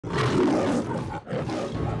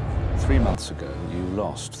3 months ago, you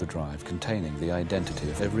lost the drive containing the identity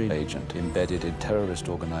of every agent embedded in terrorist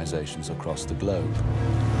organizations across the globe.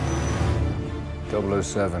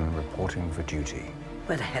 007 reporting for duty.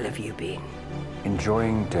 Where the hell have you been?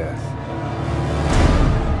 Enjoying death.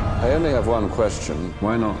 I only have one question.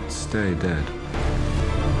 Why not stay dead?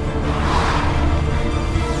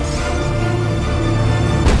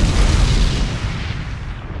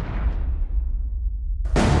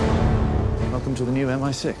 Welcome to the new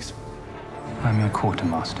MI6. I'm your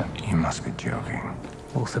quartermaster. You must be joking.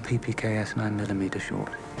 Author PPKS 9mm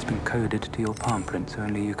short. It's been coded to your palm print so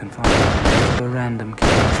only you can find it. A random key.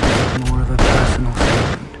 More of a personal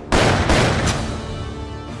statement.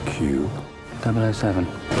 Q. 007.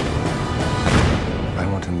 I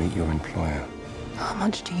want to meet your employer. How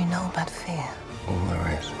much do you know about fear? All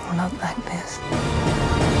there is. Not like this.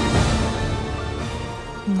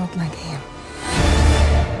 Not like him.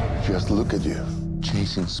 Just look at you,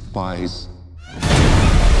 chasing spies.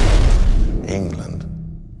 England,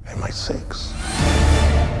 MI6.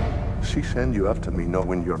 She sent you after me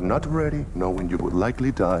knowing you're not ready, knowing you would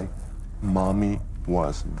likely die. Mommy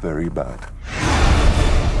was very bad.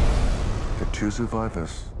 The two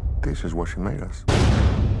survivors, this is what she made us.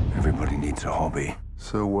 Everybody needs a hobby.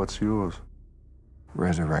 So what's yours?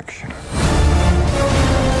 Resurrection.